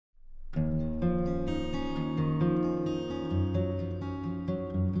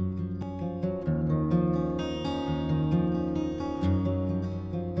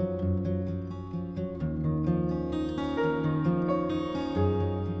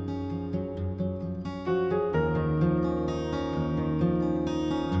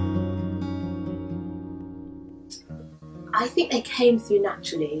I think they came through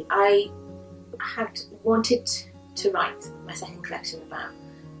naturally. I had wanted to write my second collection about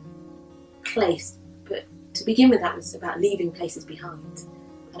place, but to begin with that was about leaving places behind.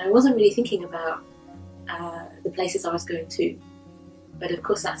 And I wasn't really thinking about the places I was going to. But of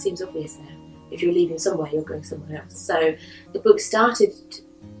course that seems obvious now. If you're leaving somewhere, you're going somewhere else. So the book started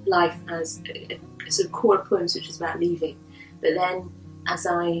life as a sort of core of poems which was about leaving. But then as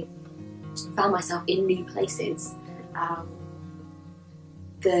I found myself in new places,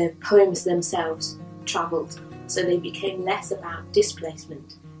 the poems themselves travelled. So they became less about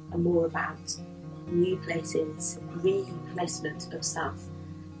displacement and more about new places, replacement of self,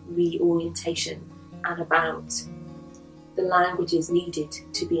 reorientation, and about the languages needed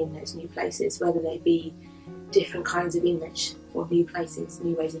to be in those new places, whether they be different kinds of English for new places,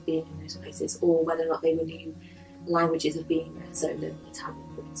 new ways of being in those places, or whether or not they were new languages of being there, so learning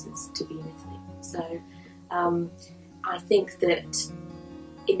Italian, for instance, to be in Italy. So I think that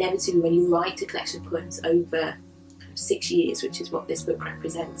inevitably when you write a collection of poems over 6 years, which is what this book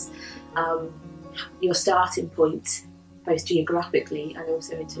represents, your starting point, both geographically and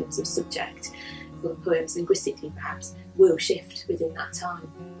also in terms of subject, for the poems linguistically perhaps, will shift within that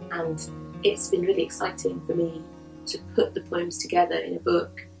time. And it's been really exciting for me to put the poems together in a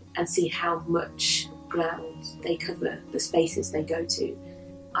book and see how much ground they cover, the spaces they go to.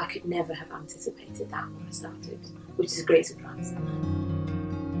 I could never have anticipated that when I started, which is a great surprise.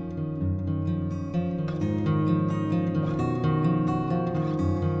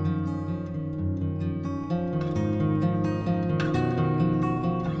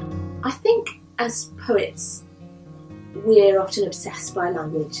 I think as poets, we're often obsessed by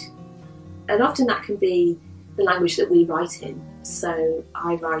language, and often that can be the language that we write in. So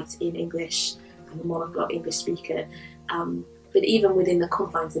I write in English, I'm a monoglot English speaker, but even within the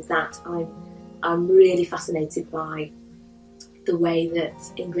confines of that, I'm really fascinated by the way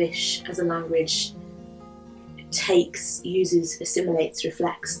that English as a language takes, uses, assimilates,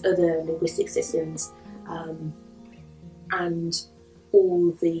 reflects other linguistic systems, and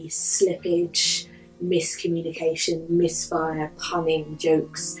all the slippage, miscommunication, misfire, punning,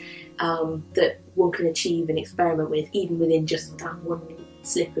 jokes that one can achieve and experiment with, even within just that one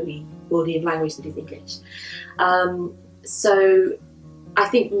slippery body of language that is English. So I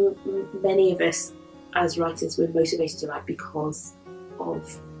think many of us as writers were motivated to write because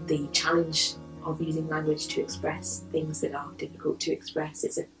of the challenge of using language to express things that are difficult to express.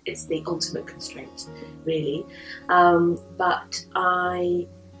 It's the ultimate constraint, really. But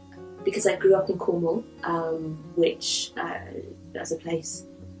because I grew up in Cornwall, which as a place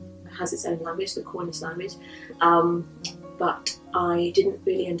has its own language, the Cornish language, but I didn't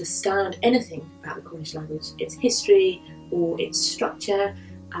really understand anything about the Cornish language, its history or its structure,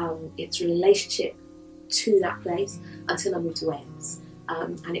 its relationship to that place, until I moved to Wales.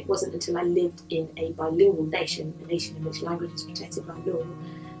 And it wasn't until I lived in a bilingual nation, a nation in which language is protected by law,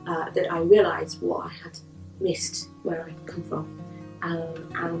 that I realised what I had missed where I'd come from.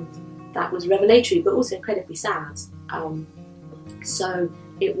 And that was revelatory, but also incredibly sad. So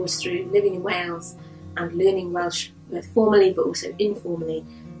it was through living in Wales and learning Welsh, both formally but also informally,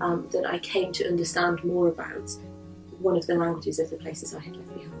 that I came to understand more about one of the languages of the places I had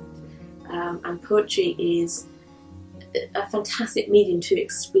left behind. And poetry is a fantastic medium to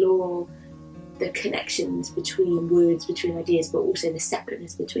explore the connections between words, between ideas, but also the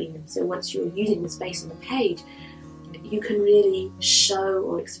separateness between them. So once you're using the space on the page, you can really show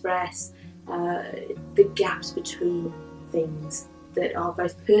or express the gaps between things that are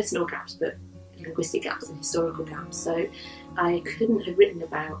both personal gaps but linguistic gaps and historical gaps. So I couldn't have written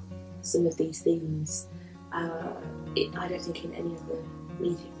about some of these themes, I don't think, in any other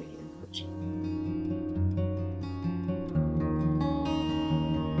medium really than poetry.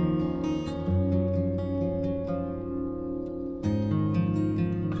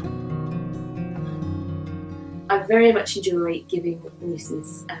 I very much enjoy giving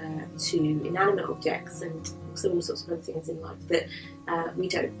voices to inanimate objects and also all sorts of other things in life that we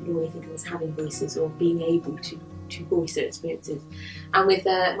don't normally think of as having voices or being able to voice their experiences. And with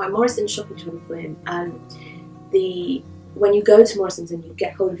my Morrison's shopping trolley poem, when you go to Morrison's and you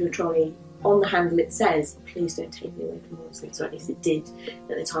get hold of your trolley, on the handle it says, "Please don't take me away from Morrison's," or at least it did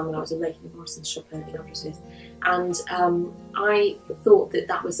at the time when I was a regular Morrison's shopper in Aberystwyth. And I thought that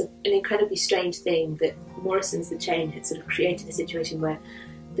that was an incredibly strange thing, that Morrison's, the chain, had sort of created a situation where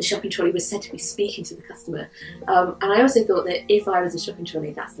the shopping trolley was said to be speaking to the customer. And I also thought that if I was a shopping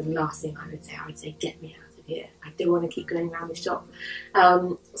trolley, that's the last thing I would say. I would say, "Get me out of here. I don't want to keep going around the shop."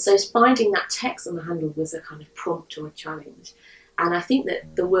 So finding that text on the handle was a kind of prompt or a challenge. And I think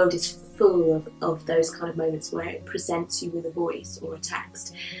that the world is full of those kind of moments where it presents you with a voice or a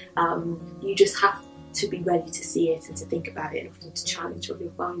text. You just have to be ready to see it and to think about it, and often to challenge what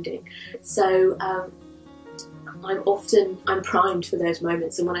you're finding. So I'm primed for those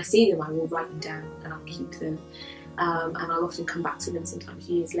moments, and when I see them I will write them down and I'll keep them, and I'll often come back to them sometimes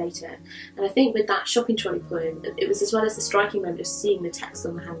years later. And I think with that shopping trolley poem, it was, as well as the striking moment of seeing the text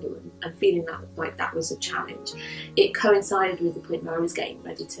on the handle and feeling that like that was a challenge, it coincided with the point where I was getting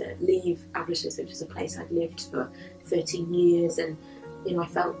ready to leave Aberystwyth, which is a place I'd lived for 13 years, and I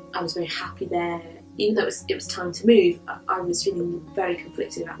felt I was very happy there. Even though it was time to move, I was feeling very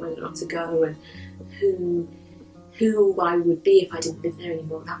conflicted about whether or not to go, and who I would be if I didn't live there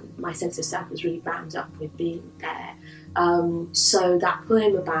anymore. My sense of self was really bound up with being there. So that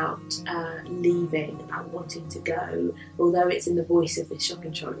poem about leaving, about wanting to go, although it's in the voice of this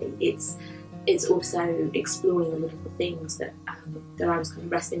shopping trolley, it's also exploring a lot of the things that I was kind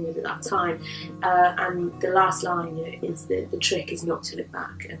of wrestling with at that time. And the last line is the trick is not to look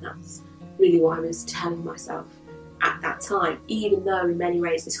back, and that's really what I was telling myself at that time, even though in many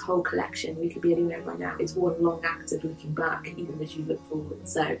ways this whole collection, We Could Be Anywhere by Now, is one long act of looking back even as you look forward.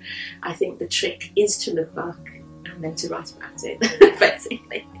 So I think the trick is to look back and then to write about it,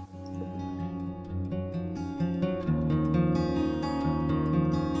 basically.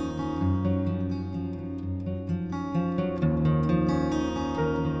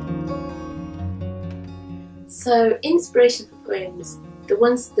 So inspiration for poems, the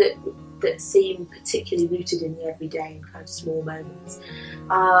ones that seem particularly rooted in the everyday and kind of small moments.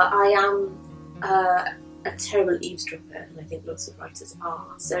 I am a terrible eavesdropper, and I think lots of writers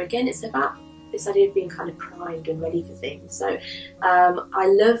are. So again, it's about this idea of being kind of primed and ready for things. So I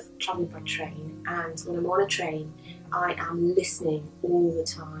love travelling by train, and when I'm on a train, I am listening all the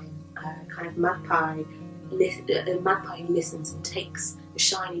time, kind of magpie who listens and takes the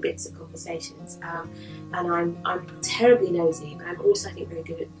shiny bits of conversations. And I'm terribly nosy, but I'm also, I think, very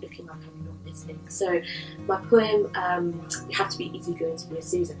good at looking like I'm not listening. So my poem, You Have to Be Easygoing to Be a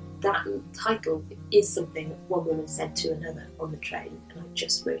Susan, that title is something that one woman said to another on the train, and I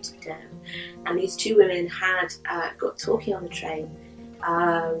just wrote it down. And these two women had got talking on the train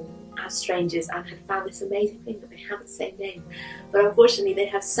as strangers and had found this amazing thing that they had the same name, but unfortunately they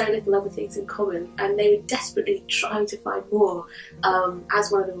had so little other things in common, and they were desperately trying to find more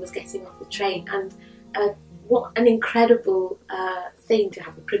as one of them was getting off the train. And what an incredible thing to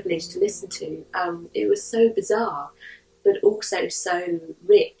have the privilege to listen to. It was so bizarre, but also so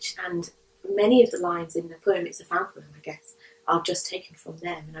rich, and many of the lines in the poem, it's a fan poem I guess, are just taken from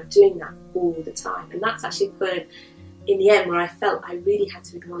them, and I'm doing that all the time. And that's actually a poem in the end where I felt I really had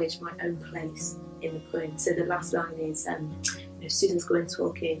to acknowledge my own place in the poem. So the last line is, Susan's going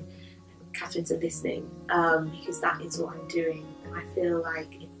talking, Catherine's listening, because that is what I'm doing. And I feel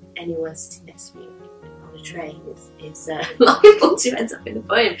like if anyone's sitting next to me on a train is liable to end up in the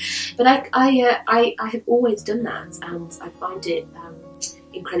poem. But I have always done that, and I find it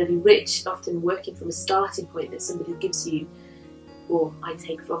incredibly rich, often working from a starting point that somebody gives you, or I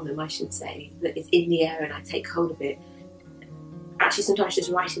take from them, I should say, that is in the air and I take hold of it. Actually, sometimes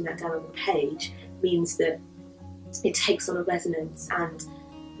just writing that down on the page means that it takes on a resonance, and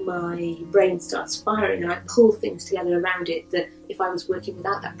my brain starts firing, and I pull things together around it that if I was working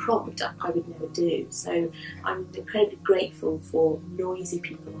without that prompt, I would never do. So I'm incredibly grateful for noisy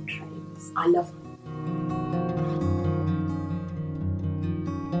people on trains. I love them.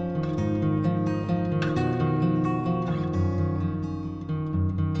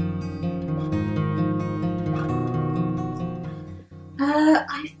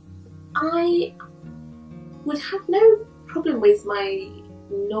 I would have no problem with my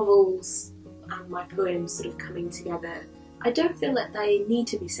novels and my poems sort of coming together. I don't feel that they need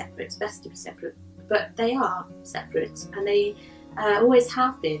to be separate. It's best to be separate, but they are separate, and they always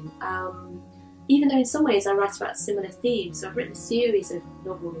have been. Even though in some ways I write about similar themes. So I've written a series of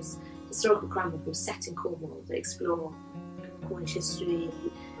novels, historical crime novels set in Cornwall, that explore Cornish history,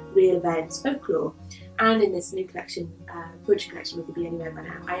 real events, folklore. And in this new collection, poetry collection, We Could Be Anywhere by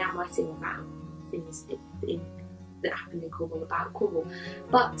Now, I am writing about things that happened in Cornwall, about Cornwall.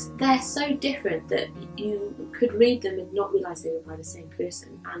 But they're so different that you could read them and not realise they were by the same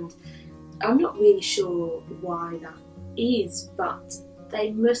person. And I'm not really sure why that is, but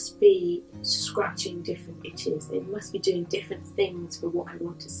they must be scratching different itches. They must be doing different things for what I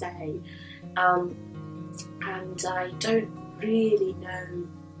want to say. And I don't really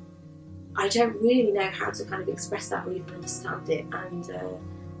know how to kind of express that or even understand it, and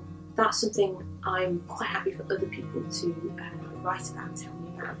that's something I'm quite happy for other people to write about, tell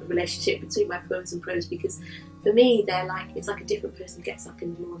me have a relationship between my poems and prose, because for me they're like, it's like a different person gets up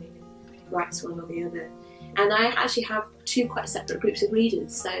in the morning and writes one or the other. And I actually have two quite separate groups of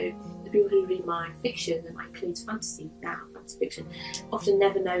readers. So the people who read my fiction, and that includes fantasy fiction, often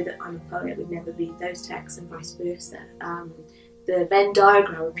never know that I'm a poet, would never read those texts, and vice versa. The Venn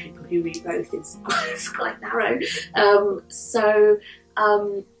diagram of people who read both is quite narrow.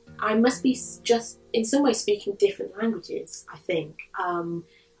 I must be just in some way speaking different languages, I think, and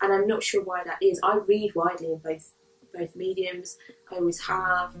I'm not sure why that is. I read widely in both mediums. I always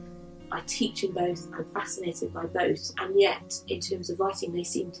have. I teach in both. I'm fascinated by both, and yet in terms of writing they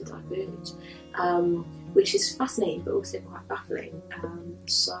seem to diverge, which is fascinating but also quite baffling.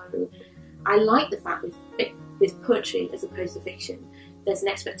 So I like the fact with poetry as opposed to fiction, there's an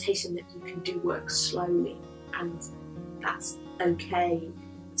expectation that you can do work slowly, and that's okay,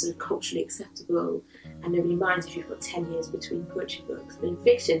 sort of culturally acceptable, and nobody minds if you've got 10 years between poetry books. But in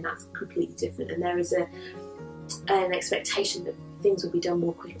fiction that's completely different, and there is an expectation that things will be done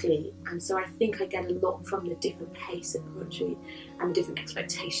more quickly, and so I think I get a lot from the different pace of poetry and the different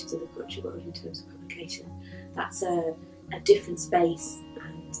expectations of the poetry world in terms of publication. That's a different space,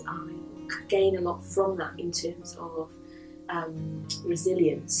 and I gain a lot from that in terms of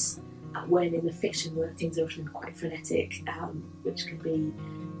resilience, when in the fiction world things are often quite frenetic, which can be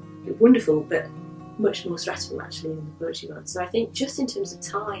wonderful but much more stressful actually than the poetry world. So I think just in terms of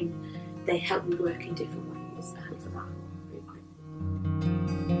time they help me work in different ways, and for that